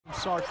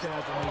sarcasm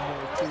in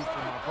there, too,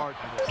 from my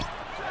partner there.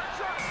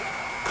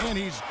 And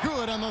he's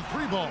good on the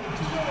three ball.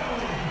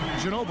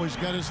 Ginobili's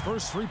got his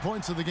first 3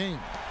 points of the game.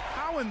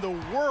 How in the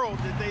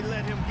world did they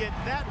let him get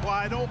that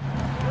wide open?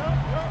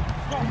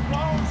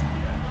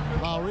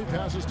 Lowry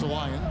passes to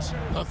Lyons.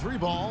 A three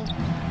ball.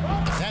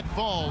 That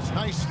falls.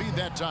 Nice feed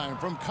that time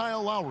from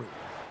Kyle Lowry.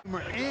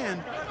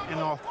 And an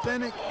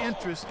authentic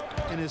interest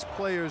in his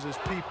players as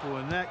people,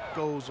 and that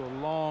goes a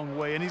long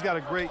way. And he's got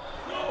a great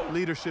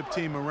leadership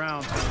team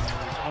around him,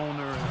 his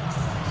owner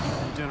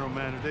and general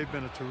manager. They've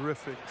been a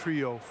terrific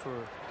trio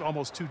for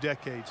almost 2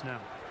 decades now.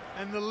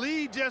 And the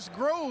lead just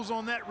grows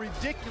on that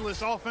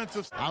ridiculous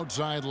offensive.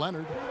 Outside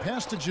Leonard.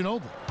 Pass to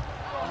Ginobili.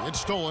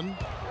 It's stolen.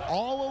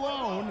 All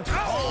alone.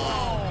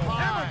 Oh,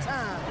 hammer my.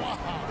 time. Wow.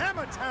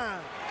 Hammer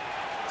time.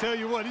 Tell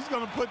you what, he's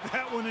going to put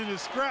that one in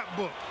his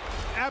scrapbook.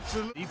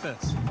 Absolutely.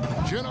 Defense.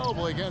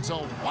 Ginobili gets a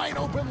wide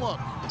open look.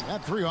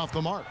 That three off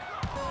the mark.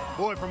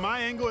 Boy, from my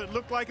angle, it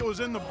looked like it was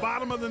in the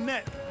bottom of the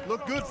net.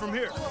 Looked good from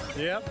here.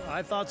 Yep,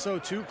 I thought so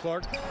too,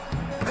 Clark.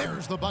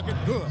 There's the bucket.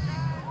 Good.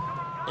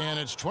 And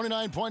it's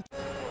 29 points.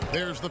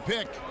 There's the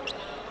pick.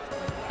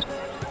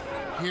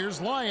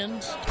 Here's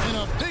Lyons. And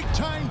a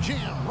big-time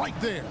jam right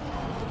there.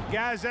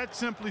 Guys, that's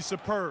simply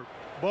superb.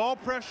 Ball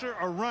pressure,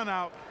 a run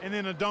out, and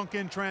then a dunk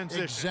in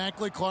transition.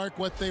 Exactly, Clark,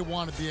 what they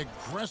wanted. The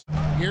aggressive.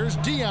 Here's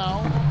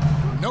Diaw.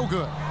 No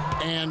good.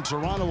 And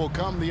Toronto will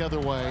come the other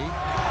way.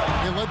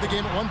 They led the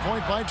game at 1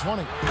 point by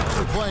 20.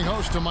 They're playing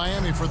host to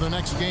Miami for the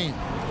next game.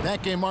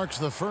 That game marks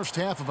the first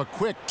half of a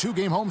quick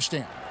 2-game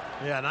homestand.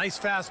 Yeah, nice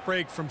fast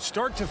break from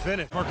start to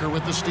finish. Parker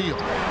with the steal.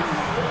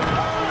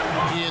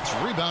 It's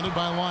rebounded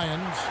by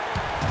Lyons.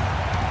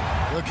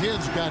 The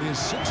kid's got his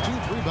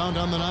 16th rebound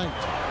on the night.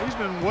 He's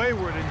been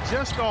wayward and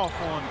just off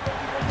on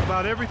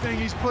about everything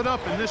he's put up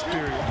in this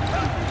period.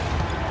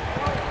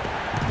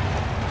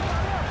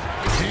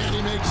 And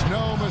he makes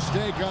no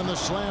mistake on the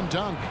slam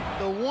dunk.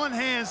 The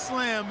one-hand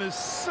slam is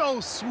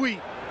so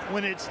sweet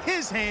when it's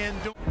his hand.